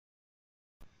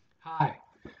Hi,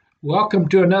 welcome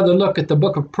to another look at the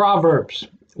book of Proverbs.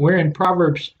 We're in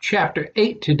Proverbs chapter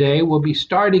 8 today. We'll be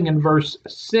starting in verse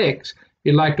 6. If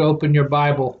you'd like to open your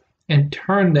Bible and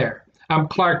turn there. I'm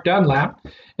Clark Dunlap,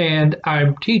 and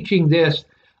I'm teaching this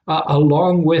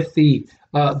along with the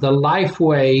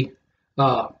Lifeway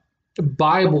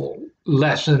Bible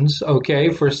lessons, okay,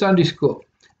 for Sunday school.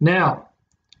 Now,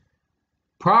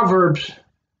 Proverbs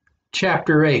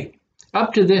chapter 8.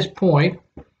 Up to this point,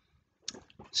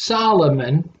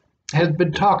 Solomon has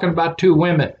been talking about two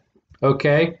women,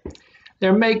 okay?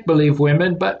 They're make-believe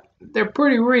women, but they're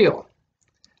pretty real.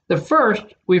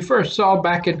 We first saw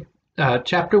back in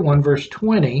chapter 1, verse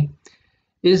 20,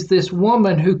 is this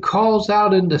woman who calls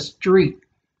out in the street,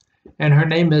 and her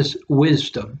name is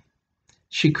Wisdom.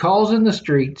 She calls in the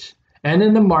streets and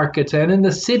in the markets and in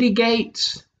the city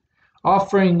gates,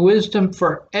 offering wisdom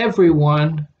for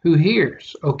everyone who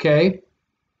hears, okay?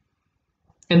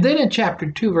 And then in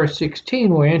chapter 2, verse 16,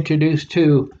 we're introduced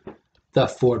to the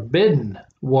forbidden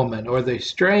woman or the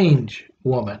strange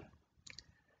woman,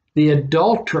 the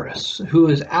adulteress who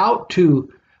is out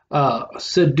to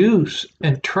seduce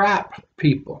and trap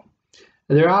people.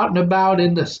 They're out and about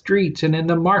in the streets and in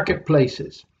the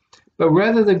marketplaces. But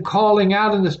rather than calling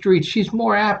out in the streets, she's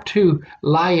more apt to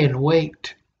lie in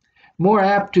wait, more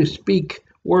apt to speak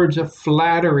words of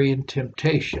flattery and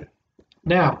temptation.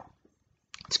 Now,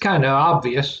 it's kind of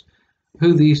obvious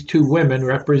who these two women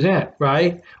represent,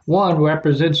 right? One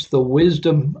represents the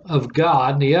wisdom of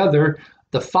God, and the other,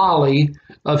 the folly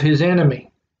of his enemy.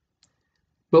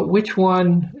 But which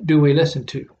one do we listen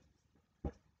to?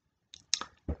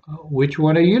 Which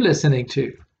one are you listening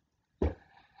to?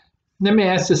 Let me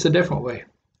ask this a different way.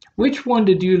 Which one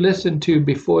did you listen to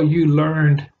before you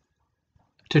learned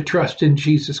to trust in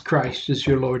Jesus Christ as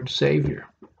your Lord and Savior?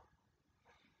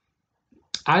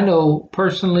 I know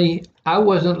personally, I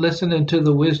wasn't listening to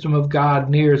the wisdom of God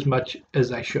near as much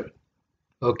as I should.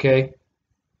 Okay?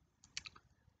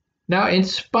 Now, in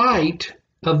spite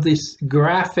of this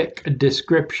graphic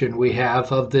description we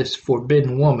have of this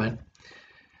forbidden woman,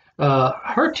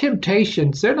 her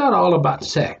temptations, they're not all about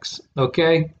sex.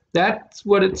 Okay? That's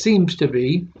what it seems to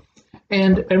be.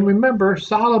 And remember,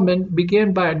 Solomon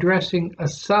began by addressing a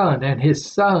son and his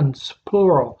sons,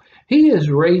 plural. He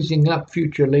is raising up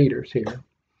future leaders here.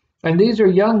 And these are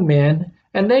young men,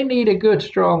 and they need a good,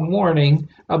 strong warning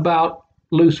about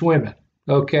loose women,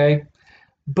 okay?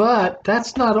 But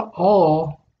that's not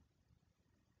all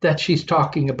that she's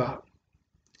talking about.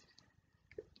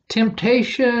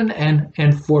 Temptation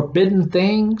and forbidden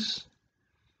things,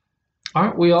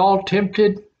 aren't we all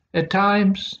tempted at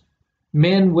times?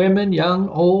 Men, women, young,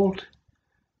 old.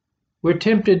 We're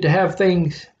tempted to have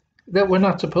things that we're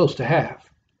not supposed to have.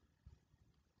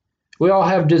 We all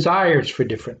have desires for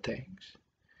different things.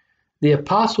 The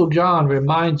Apostle John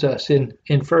reminds us in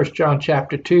 1 John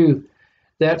chapter 2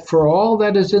 that for all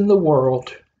that is in the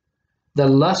world, the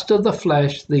lust of the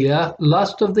flesh, the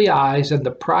lust of the eyes, and the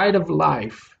pride of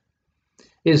life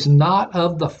is not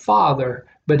of the Father,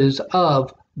 but is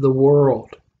of the world.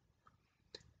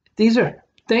 These are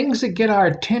things that get our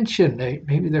attention.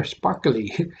 Maybe they're sparkly.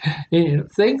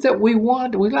 Things that we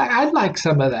want. I'd like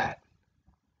some of that.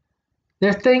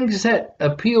 They're things that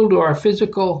appeal to our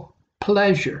physical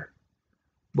pleasure.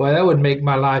 Boy, that would make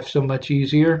my life so much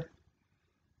easier.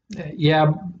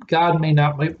 Yeah, God may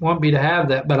not want me to have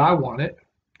that, but I want it.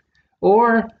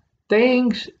 Or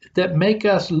things that make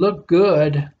us look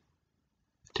good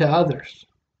to others.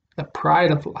 The pride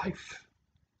of life.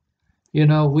 You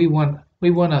know, we want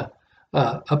to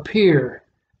appear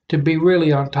to be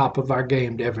really on top of our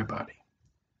game to everybody.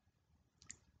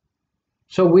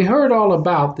 So we heard all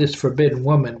about this forbidden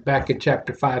woman back in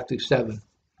chapter 5 through 7.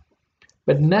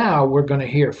 But now we're going to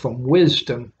hear from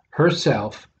Wisdom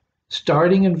herself,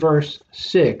 starting in verse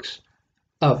 6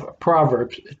 of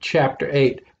Proverbs chapter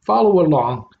 8. Follow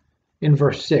along in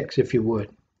verse 6, if you would.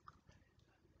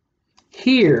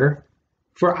 Hear,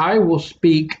 for I will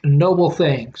speak noble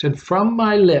things, and from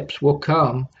my lips will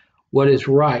come what is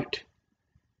right.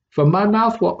 From my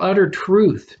mouth will utter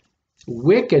truth.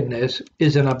 Wickedness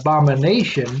is an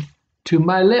abomination to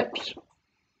my lips.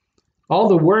 All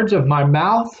the words of my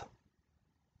mouth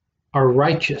are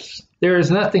righteous. There is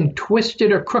nothing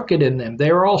twisted or crooked in them. They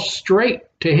are all straight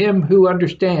to him who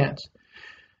understands,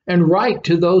 and right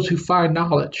to those who find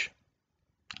knowledge.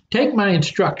 Take my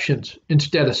instructions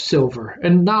instead of silver,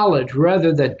 and knowledge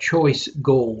rather than choice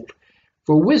gold.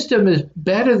 For wisdom is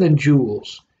better than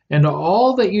jewels, and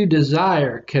all that you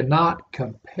desire cannot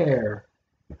compare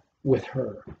with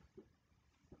her.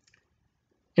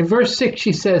 In verse 6,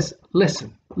 she says,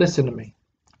 listen to me.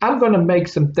 I'm going to make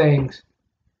some things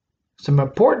some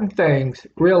important things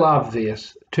real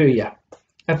obvious to you.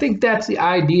 I think that's the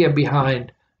idea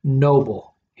behind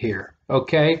noble here,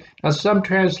 okay? Now, some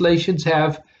translations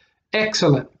have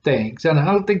excellent things, and I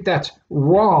don't think that's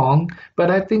wrong, but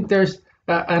I think there's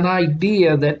an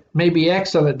idea that maybe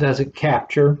excellent doesn't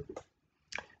capture.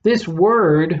 This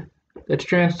word that's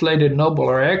translated noble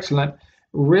or excellent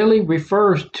really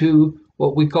refers to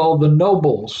what we call the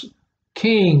nobles,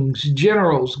 kings,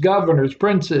 generals, governors,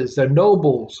 princes, the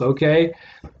nobles, okay?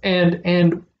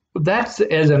 And that's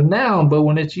as a noun, but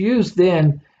when it's used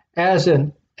then as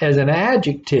an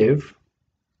adjective,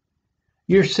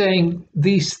 you're saying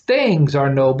these things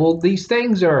are noble, these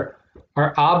things are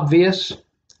obvious,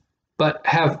 but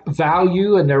have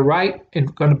value, and they're right,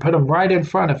 and going to put them right in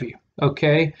front of you,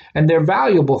 okay? And they're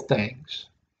valuable things.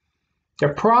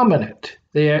 They're prominent.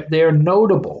 They're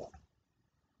notable.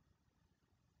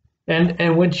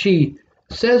 And when she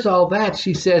says all that,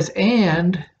 she says,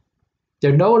 and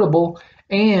they're notable,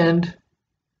 and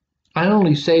I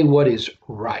only say what is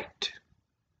right.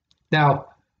 Now,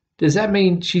 does that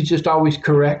mean she's just always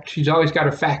correct? She's always got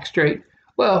her facts straight?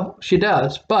 Well, she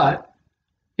does, but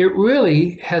it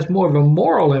really has more of a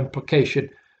moral implication.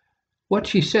 What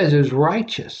she says is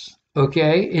righteous,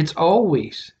 okay? It's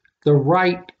always the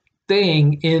right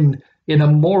thing in a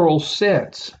moral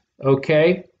sense,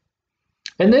 okay?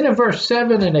 And then in verse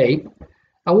 7 and 8,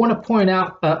 I want to point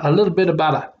out a little bit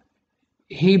about a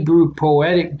Hebrew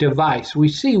poetic device. We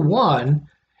see one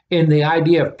in the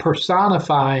idea of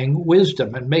personifying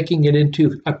wisdom and making it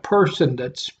into a person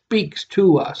that speaks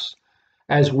to us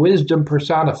as wisdom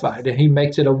personified. And he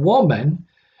makes it a woman,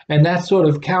 and that sort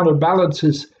of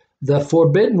counterbalances the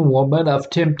forbidden woman of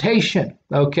temptation,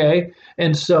 okay?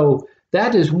 And so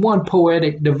that is one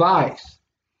poetic device.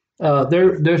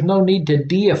 There's no need to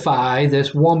deify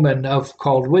this woman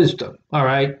called wisdom, all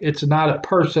right? It's not a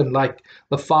person like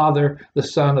the Father, the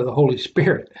Son, or the Holy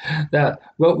Spirit.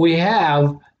 What we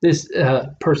have, this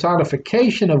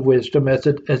personification of wisdom as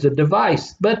a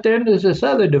device. But then there's this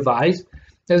other device.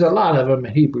 There's a lot of them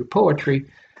in Hebrew poetry.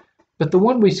 But the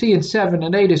one we see in 7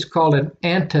 and 8 is called an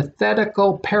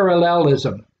antithetical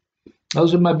parallelism.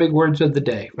 Those are my big words of the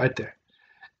day right there.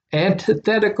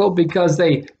 Antithetical because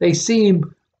they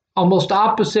seem almost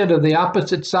opposite, or the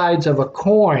opposite sides of a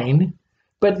coin,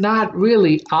 but not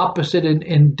really opposite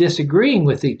in disagreeing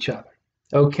with each other,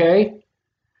 okay?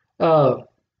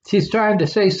 She's trying to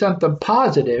say something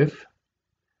positive,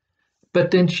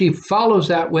 but then she follows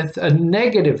that with a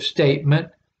negative statement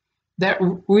that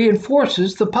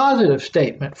reinforces the positive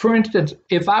statement. For instance,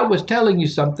 if I was telling you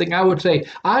something, I would say,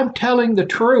 I'm telling the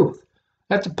truth.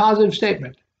 That's a positive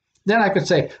statement. Then I could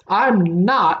say, I'm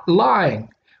not lying.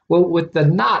 Well, with the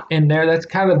not in there, that's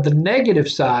kind of the negative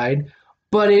side,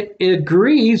 but it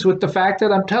agrees with the fact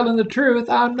that I'm telling the truth.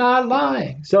 I'm not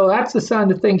lying. So that's the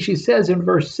kind of thing she says in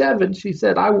verse 7. She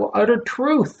said, I will utter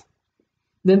truth.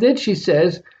 Then she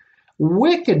says,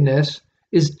 wickedness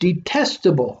is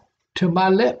detestable to my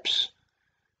lips.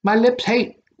 My lips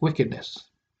hate wickedness.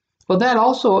 Well, that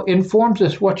also informs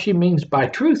us what she means by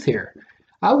truth here.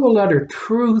 I will utter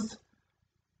truth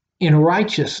in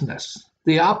righteousness,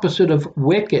 the opposite of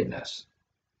wickedness.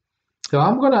 So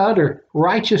I'm going to utter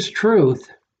righteous truth,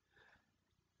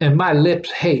 and my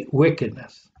lips hate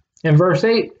wickedness. In verse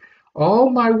 8, all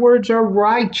my words are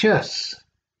righteous.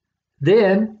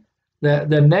 Then,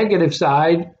 the negative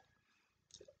side,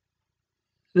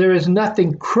 there is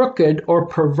nothing crooked or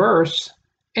perverse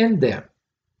in them.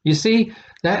 You see,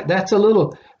 that's a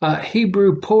little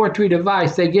Hebrew poetry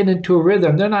device. They get into a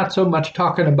rhythm. They're not so much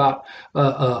talking about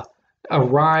a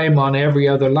rhyme on every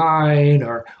other line,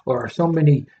 or so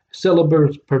many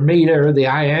syllables per meter, the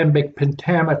iambic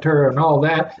pentameter and all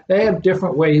that. They have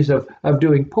different ways of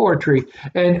doing poetry,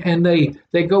 and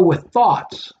they go with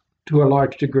thoughts to a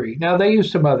large degree. Now, they use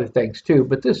some other things too,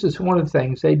 but this is one of the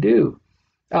things they do.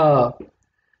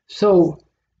 So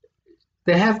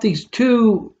they have these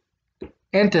two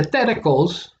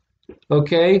antitheticals,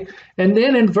 okay? And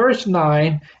then in verse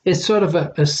 9, it's sort of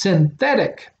a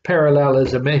synthetic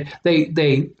parallelism.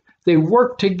 They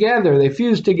work together, they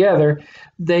fuse together.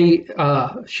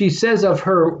 She says of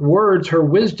her words, her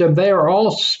wisdom, they are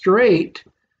all straight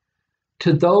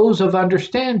to those of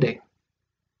understanding.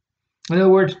 In other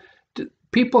words,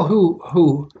 people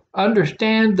who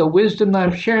understand the wisdom that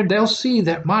I'm sharing, they'll see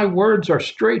that my words are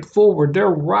straightforward. They're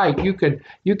right. You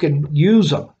can use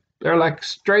them. They're like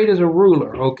straight as a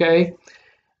ruler, okay?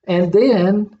 And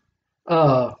then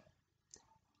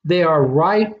they are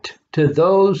right to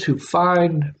those who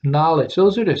find knowledge.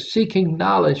 Those that are seeking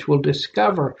knowledge will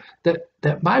discover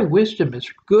that my wisdom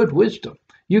is good wisdom.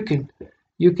 You can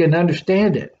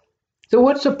understand it. So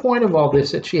what's the point of all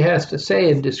this that she has to say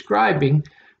in describing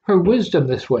her wisdom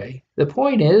this way? The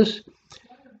point is,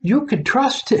 you can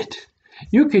trust it.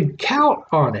 You can count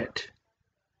on it.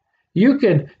 You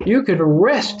can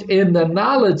rest in the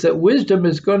knowledge that wisdom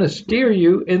is going to steer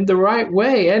you in the right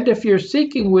way. And if you're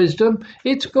seeking wisdom,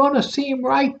 it's going to seem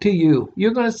right to you.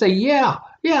 You're going to say, yeah,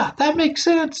 that makes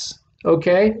sense.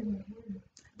 Okay?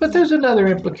 But there's another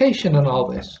implication in all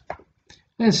this.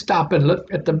 And stop and look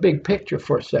at the big picture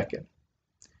for a second.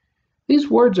 These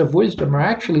words of wisdom are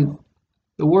actually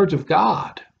the words of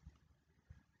God.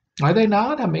 Are they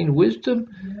not? I mean, wisdom,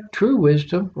 true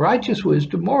wisdom, righteous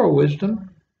wisdom, moral wisdom,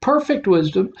 perfect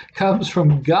wisdom comes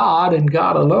from God and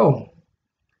God alone.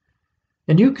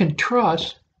 And you can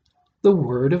trust the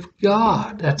Word of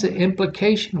God. That's an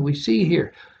implication we see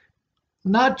here.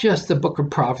 Not just the book of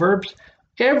Proverbs.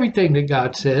 Everything that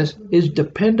God says is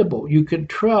dependable. You can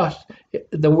trust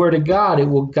the Word of God. It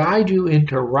will guide you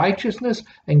into righteousness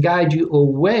and guide you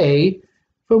away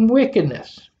from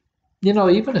wickedness. You know,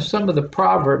 even if some of the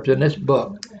Proverbs in this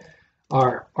book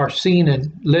are seen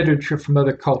in literature from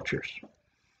other cultures,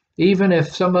 even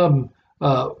if some of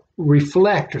them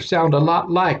reflect or sound a lot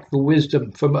like the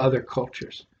wisdom from other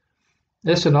cultures.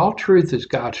 Listen, all truth is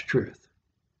God's truth.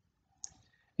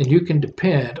 And you can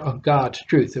depend on God's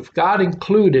truth. If God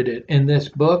included it in this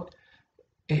book,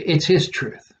 it's His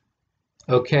truth.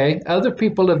 Okay? Other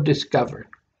people have discovered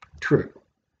truth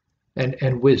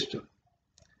and wisdom.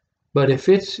 But if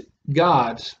it's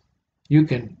God's, you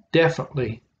can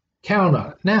definitely count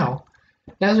on it. Now,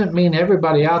 doesn't mean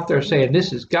everybody out there saying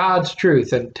this is God's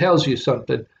truth and tells you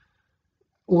something.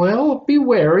 Well, be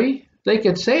wary. They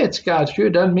can say it's God's truth.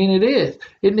 It doesn't mean it is.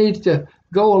 It needs to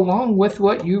go along with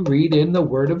what you read in the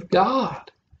Word of God.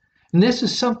 And this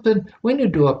is something we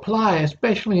need to apply,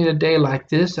 especially in a day like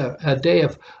this, a day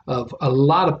of a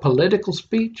lot of political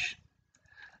speech,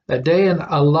 a day and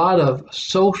a lot of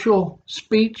social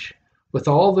speech with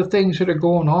all the things that are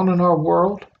going on in our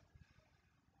world.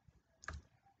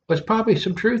 There's probably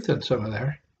some truth in some of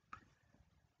there,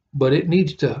 but it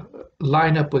needs to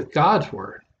line up with God's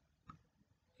Word.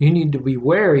 You need to be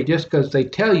wary. Just because they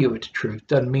tell you it's truth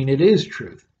doesn't mean it is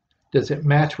truth. Does it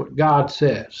match what God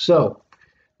says? So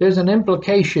there's an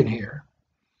implication here.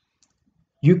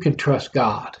 You can trust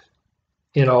God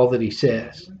in all that He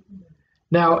says.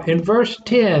 Now in verse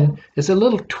 10, it's a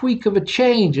little tweak of a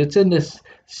change. It's in this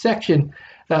section,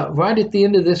 right at the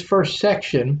end of this first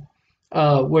section,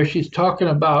 where she's talking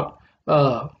about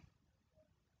her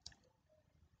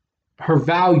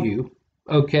value,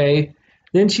 okay?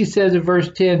 Then she says in verse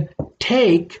 10,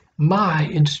 take my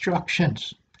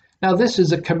instructions. Now this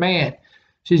is a command.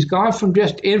 She's gone from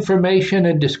just information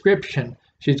and description.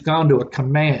 She's gone to a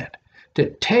command.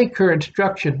 To take her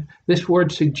instruction, this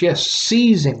word suggests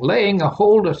seizing, laying a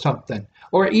hold of something,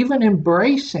 or even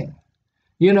embracing.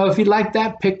 You know, if you like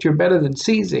that picture better than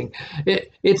seizing,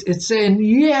 it's saying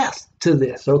yes to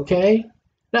this, okay?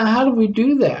 Now, how do we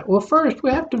do that? Well, first,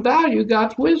 we have to value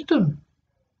God's wisdom.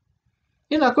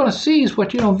 You're not going to seize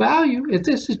what you don't value. If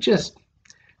this is just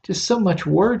so much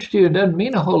words to you, it doesn't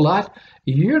mean a whole lot,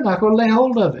 you're not going to lay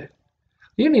hold of it.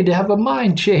 You need to have a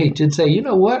mind change and say, you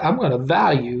know what? I'm going to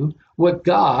value what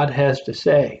God has to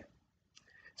say.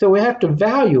 So we have to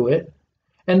value it,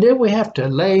 and then we have to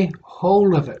lay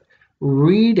hold of it.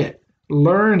 Read it,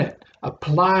 learn it,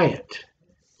 apply it.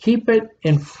 Keep it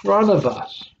in front of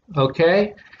us,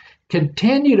 okay?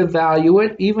 Continue to value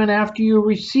it even after you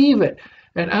receive it,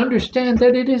 and understand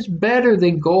that it is better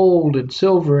than gold and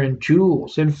silver and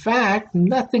jewels. In fact,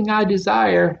 nothing I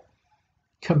desire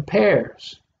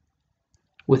compares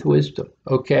with wisdom,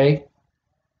 okay?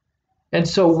 And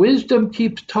so wisdom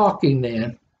keeps talking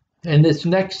then in this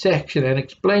next section and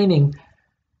explaining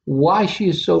why she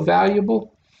is so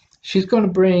valuable. She's going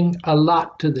to bring a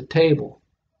lot to the table,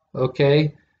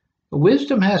 okay?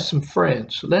 Wisdom has some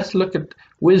friends. Let's look at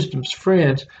wisdom's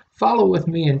friends. Follow with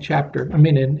me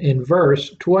in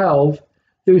verse 12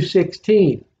 through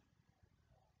 16.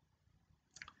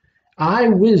 I,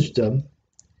 wisdom,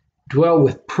 dwell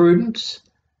with prudence,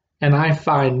 and I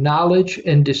find knowledge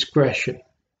and discretion.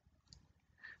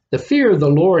 The fear of the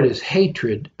Lord is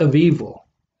hatred of evil.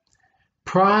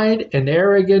 Pride and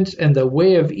arrogance and the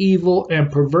way of evil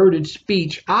and perverted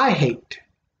speech I hate.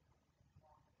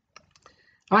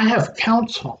 I have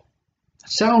counsel,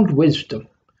 sound wisdom.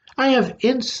 I have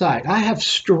insight. I have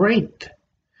strength.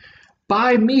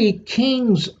 By me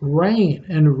kings reign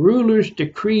and rulers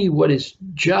decree what is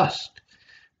just.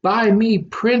 By me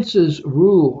princes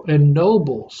rule and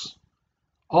nobles,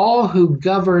 all who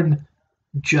govern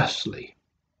justly.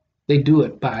 They do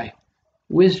it by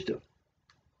wisdom.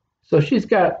 So she's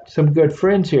got some good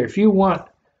friends here. If you want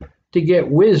to get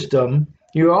wisdom,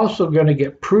 you're also going to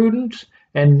get prudence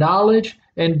and knowledge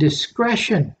and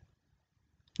discretion.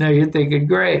 Now you're thinking,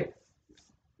 great.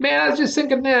 Man, I was just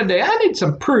thinking the other day, I need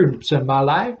some prudence in my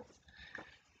life.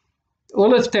 Well,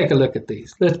 let's take a look at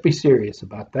these. Let's be serious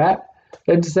about that.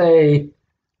 Let's say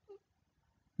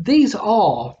these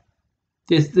all,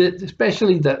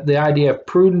 especially the idea of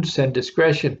prudence and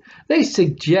discretion, they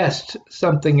suggest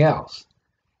something else.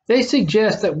 They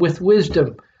suggest that with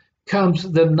wisdom comes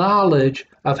the knowledge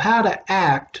of how to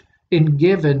act in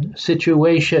given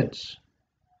situations.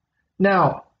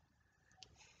 Now,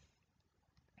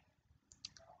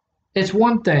 it's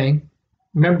one thing,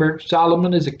 remember,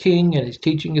 Solomon is a king and he's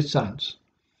teaching his sons.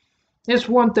 It's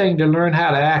one thing to learn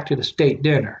how to act at a state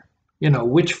dinner. You know,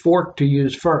 which fork to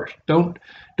use first. Don't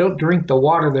drink the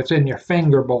water that's in your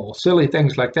finger bowl. Silly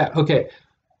things like that. Okay,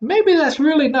 maybe that's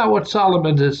really not what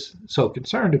Solomon is so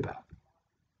concerned about.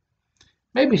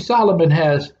 Maybe Solomon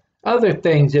has other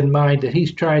things in mind that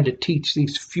he's trying to teach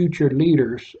these future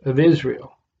leaders of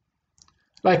Israel.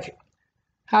 Like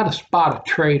how to spot a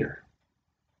traitor.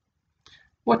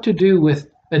 What to do with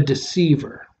a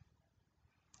deceiver.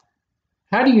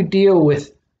 How do you deal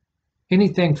with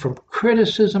anything from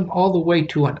criticism all the way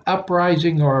to an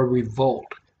uprising or a revolt?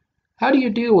 How do you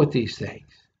deal with these things?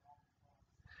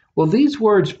 Well, these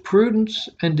words, prudence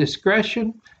and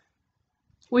discretion,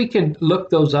 we can look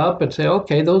those up and say,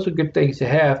 okay, those are good things to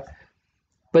have.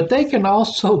 But they can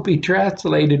also be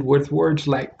translated with words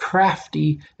like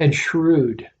crafty and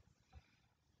shrewd.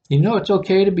 You know it's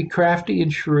okay to be crafty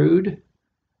and shrewd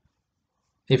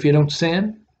if you don't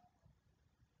sin?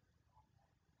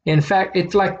 In fact,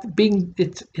 it's like being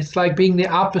the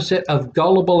opposite of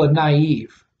gullible and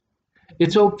naive.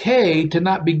 It's okay to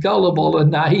not be gullible and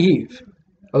naive.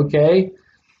 Okay?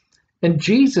 And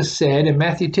Jesus said in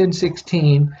Matthew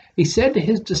 10:16, he said to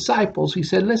his disciples, he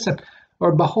said, listen,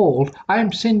 or behold, I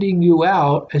am sending you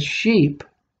out as sheep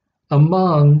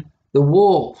among the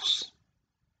wolves.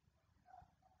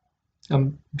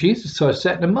 Jesus started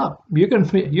setting them up.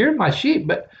 You're my sheep,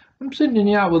 but I'm sending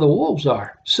you out where the wolves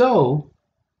are. So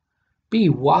be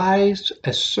wise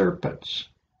as serpents,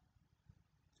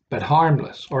 but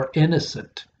harmless or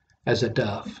innocent as a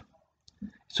dove.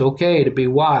 It's okay to be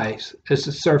wise as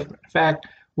a serpent. In fact,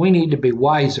 we need to be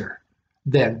wiser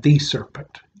than the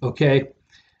serpent, okay?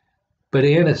 But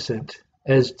innocent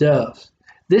as doves.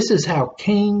 This is how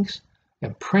kings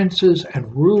and princes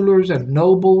and rulers and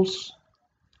nobles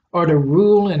are to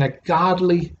rule in a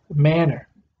godly manner.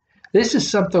 This is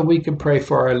something we can pray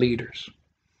for our leaders.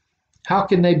 How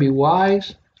can they be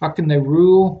wise? How can they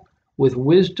rule with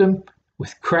wisdom,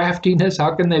 with craftiness?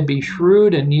 How can they be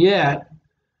shrewd and yet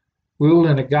rule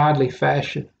in a godly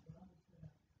fashion?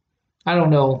 I don't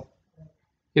know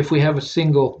if we have a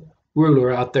single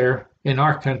ruler out there in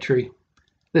our country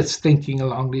that's thinking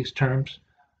along these terms.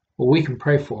 Well, we can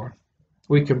pray for them.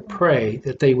 We can pray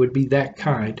that they would be that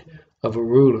kind of a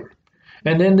ruler.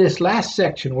 And then this last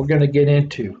section we're going to get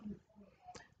into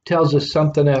tells us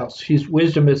something else.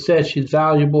 Wisdom has said she's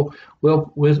valuable.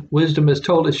 Well, wisdom has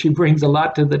told us she brings a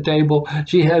lot to the table.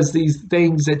 She has these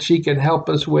things that she can help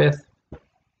us with.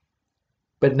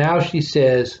 But now she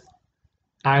says,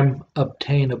 I'm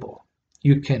obtainable.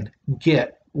 You can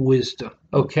get wisdom.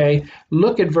 Okay?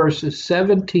 Look at verses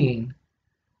 17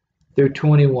 through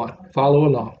 21. Follow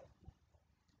along.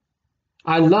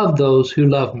 I love those who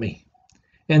love me,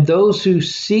 and those who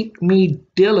seek me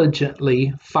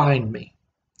diligently find me.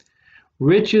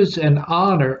 Riches and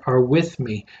honor are with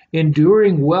me,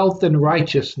 enduring wealth and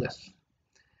righteousness.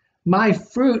 My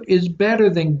fruit is better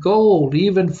than gold,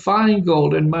 even fine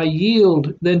gold, and my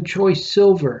yield than choice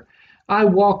silver. I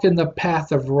walk in the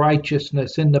path of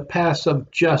righteousness, in the paths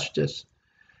of justice,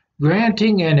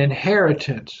 granting an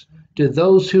inheritance to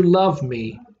those who love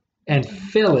me and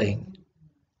filling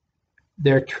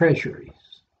their treasuries.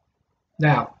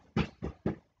 Now,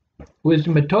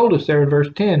 wisdom had told us there in verse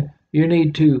 10, you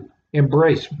need to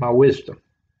embrace my wisdom,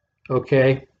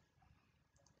 okay?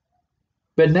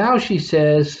 But now she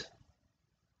says,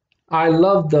 I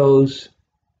love those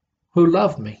who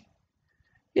love me.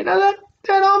 You know,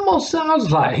 that almost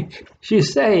sounds like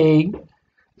she's saying,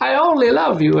 I only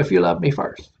love you if you love me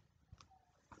first.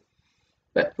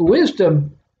 But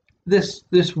wisdom, this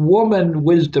woman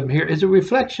wisdom here is a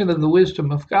reflection of the wisdom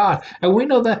of God. And we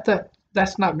know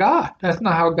that's not God. That's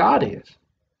not how God is.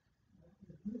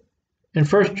 In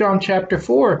 1 John chapter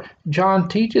 4, John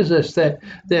teaches us that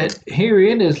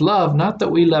herein is love, not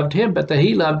that we loved him, but that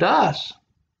he loved us.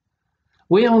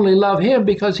 We only love him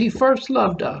because he first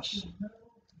loved us.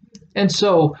 And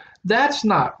so that's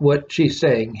not what she's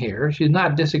saying here. She's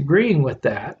not disagreeing with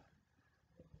that.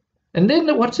 And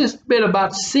then what's this bit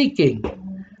about seeking?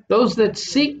 Those that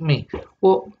seek me.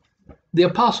 Well, the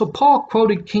Apostle Paul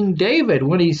quoted King David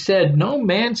when he said, no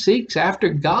man seeks after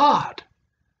God.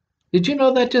 Did you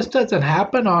know that just doesn't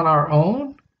happen on our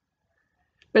own?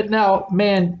 But now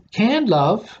man can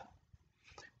love,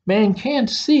 man can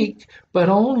seek, but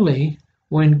only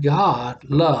when God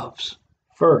loves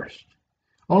first.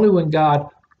 Only when God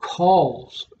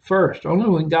calls first. Only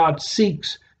when God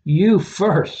seeks you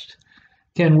first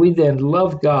can we then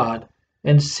love God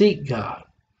and seek God.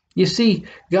 You see,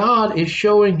 God is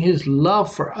showing his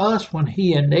love for us when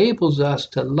he enables us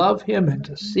to love him and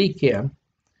to seek him.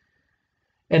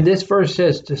 And this verse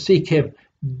says to seek him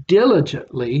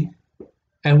diligently,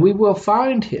 and we will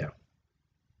find him.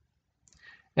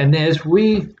 And as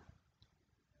we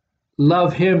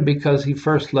love him because he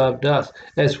first loved us,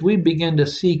 as we begin to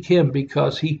seek him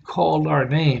because he called our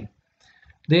name,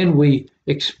 then we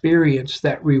experience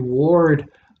that reward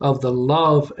of the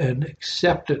love and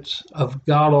acceptance of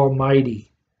God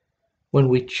Almighty when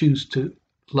we choose to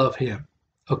love him.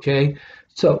 Okay?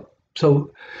 So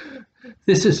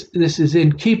this is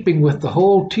in keeping with the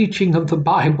whole teaching of the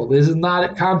Bible. This is not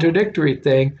a contradictory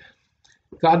thing.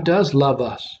 God does love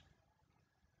us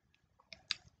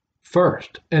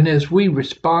first. And as we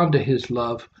respond to his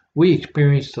love, we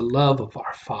experience the love of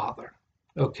our Father.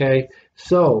 Okay?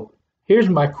 So here's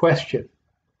my question.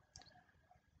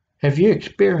 Have you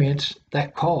experienced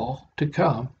that call to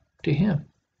come to him?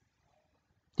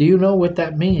 Do you know what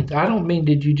that means? I don't mean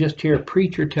did you just hear a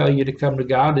preacher tell you to come to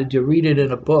God? Did you read it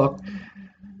in a book?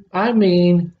 I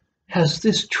mean, has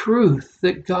this truth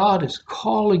that God is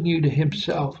calling you to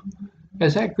himself,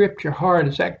 has that gripped your heart?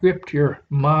 Has that gripped your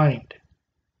mind?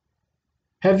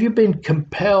 Have you been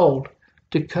compelled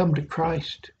to come to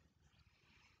Christ?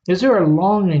 Is there a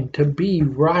longing to be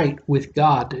right with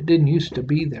God that didn't used to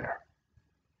be there?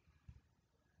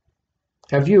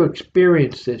 Have you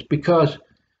experienced this? Because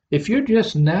if you're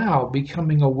just now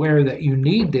becoming aware that you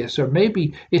need this, or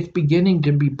maybe it's beginning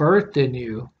to be birthed in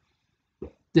you,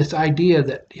 this idea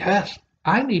that, yes,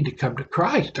 I need to come to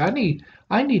Christ. I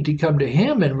need to come to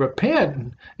him and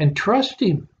repent and trust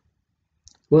him.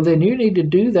 Well, then you need to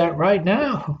do that right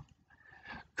now.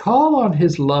 Call on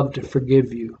his love to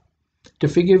forgive you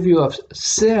of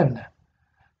sin,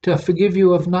 to forgive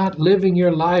you of not living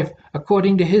your life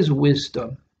according to his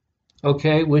wisdom,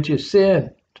 okay, which is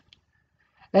sin.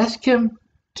 Ask him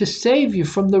to save you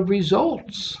from the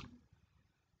results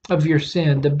of your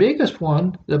sin. The biggest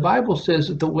one, the Bible says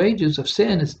that the wages of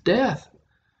sin is death.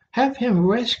 Have him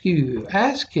rescue you.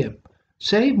 Ask him,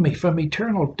 save me from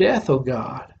eternal death, O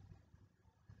God.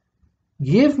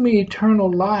 Give me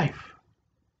eternal life.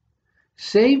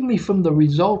 Save me from the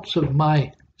results of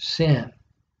my sin.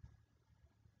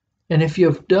 And if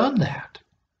you've done that,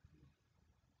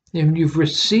 and you've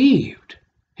received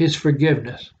his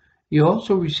forgiveness, you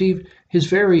also receive his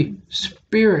very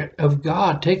Spirit of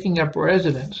God taking up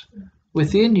residence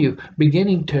within you,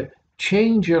 beginning to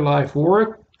change your life,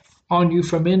 work on you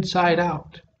from inside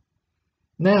out.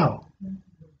 Now,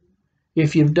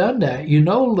 if you've done that, you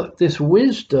know that this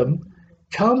wisdom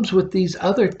comes with these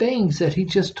other things that he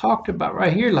just talked about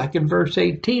right here, like in verse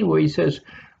 18, where he says,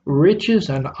 riches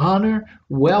and honor,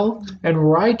 wealth and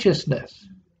righteousness.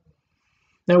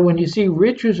 Now, when you see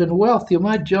riches and wealth, you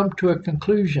might jump to a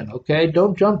conclusion, okay?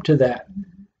 Don't jump to that.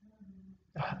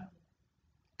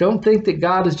 Don't think that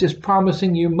God is just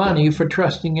promising you money for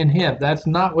trusting in him. That's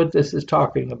not what this is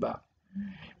talking about.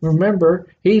 Remember,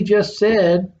 he just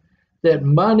said that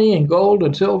money and gold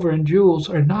and silver and jewels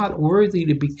are not worthy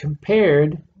to be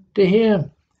compared to him.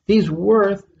 He's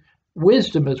worth,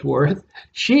 wisdom is worth,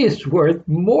 she is worth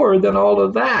more than all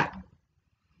of that.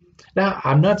 Now,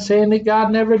 I'm not saying that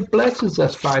God never blesses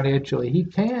us financially. He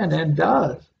can and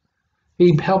does.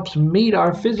 He helps meet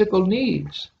our physical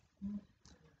needs.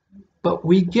 But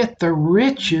we get the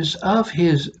riches of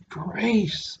his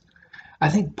grace. I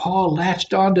think Paul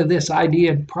latched onto this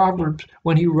idea in Proverbs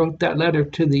when he wrote that letter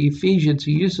to the Ephesians.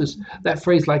 He uses that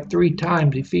phrase like 3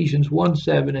 times, Ephesians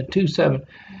 1:7 and 2:7.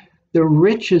 The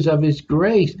riches of his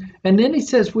grace. And then he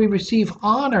says we receive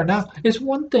honor. Now, it's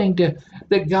one thing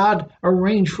that God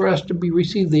arranged for us to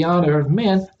receive the honor of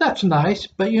men. That's nice.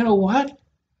 But you know what?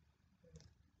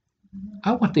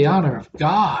 I want the honor of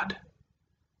God.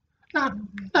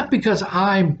 Not because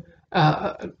I'm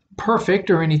perfect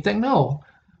or anything, no.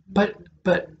 But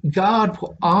God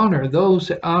will honor those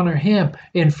that honor him.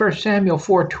 In 1 Samuel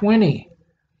 4:20,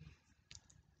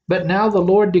 but now the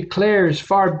Lord declares,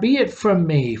 far be it from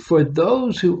me, for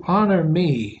those who honor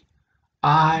me,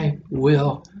 I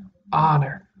will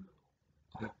honor.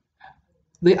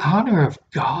 The honor of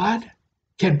God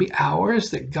can be ours,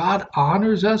 that God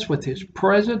honors us with his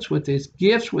presence, with his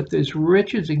gifts, with his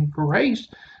riches and grace.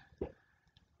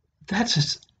 That's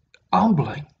just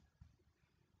humbling.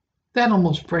 That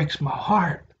almost breaks my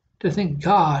heart to think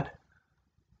God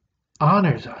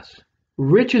honors us.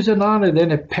 Riches and honor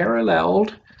then are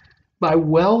paralleled by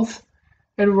wealth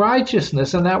and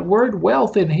righteousness. And that word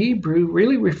wealth in Hebrew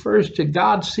really refers to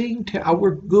God seeing to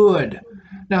our good.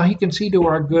 Now, he can see to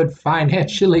our good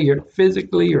financially or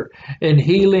physically or in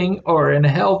healing or in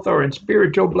health or in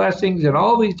spiritual blessings and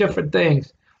all these different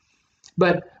things.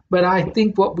 But I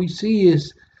think what we see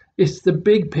is it's the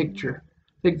big picture,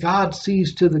 that God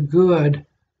sees to the good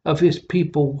of his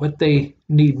people what they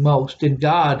need most. And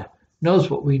God knows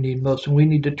what we need most, and we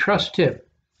need to trust him.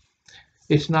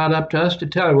 It's not up to us to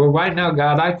tell him, well, right now,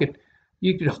 God,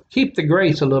 you could keep the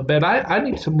grace a little bit. I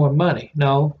need some more money.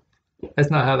 No,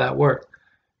 that's not how that works.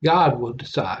 God will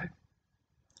decide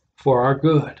for our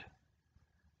good.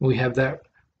 We have that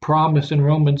promise in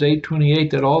Romans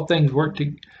 8:28 that all things work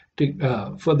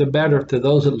for the better to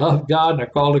those that love God and are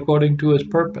called according to his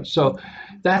purpose. So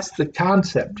that's the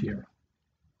concept here.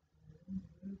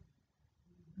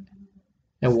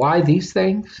 And why these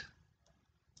things?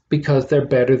 Because they're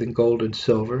better than gold and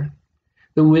silver.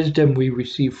 The wisdom we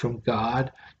receive from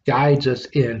God guides us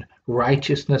in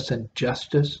righteousness and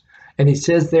justice. And he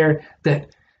says there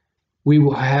that we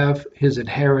will have his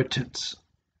inheritance.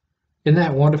 Isn't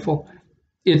that wonderful?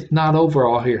 It's not over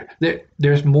all here.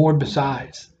 There's more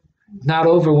besides. Not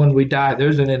over when we die.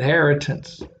 There's an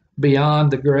inheritance beyond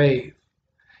the grave.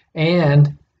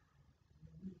 And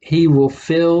he will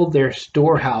fill their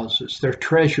storehouses, their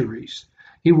treasuries.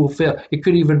 He will fill. It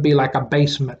could even be like a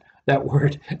basement, that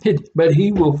word. But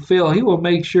he will fill. He will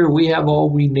make sure we have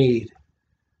all we need.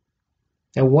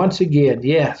 And once again,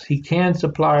 yes, he can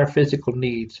supply our physical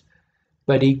needs,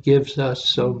 but he gives us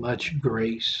so much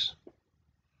grace.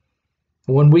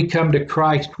 When we come to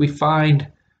Christ, we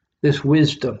find this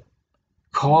wisdom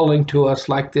calling to us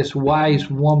like this wise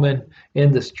woman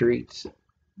in the streets.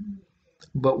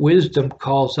 But wisdom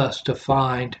calls us to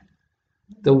find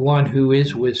the one who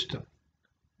is wisdom,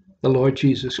 the Lord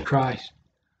Jesus Christ,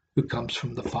 who comes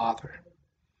from the Father.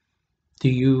 Do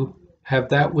you have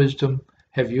that wisdom?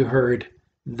 Have you heard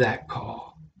that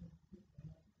call?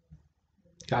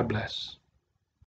 God bless.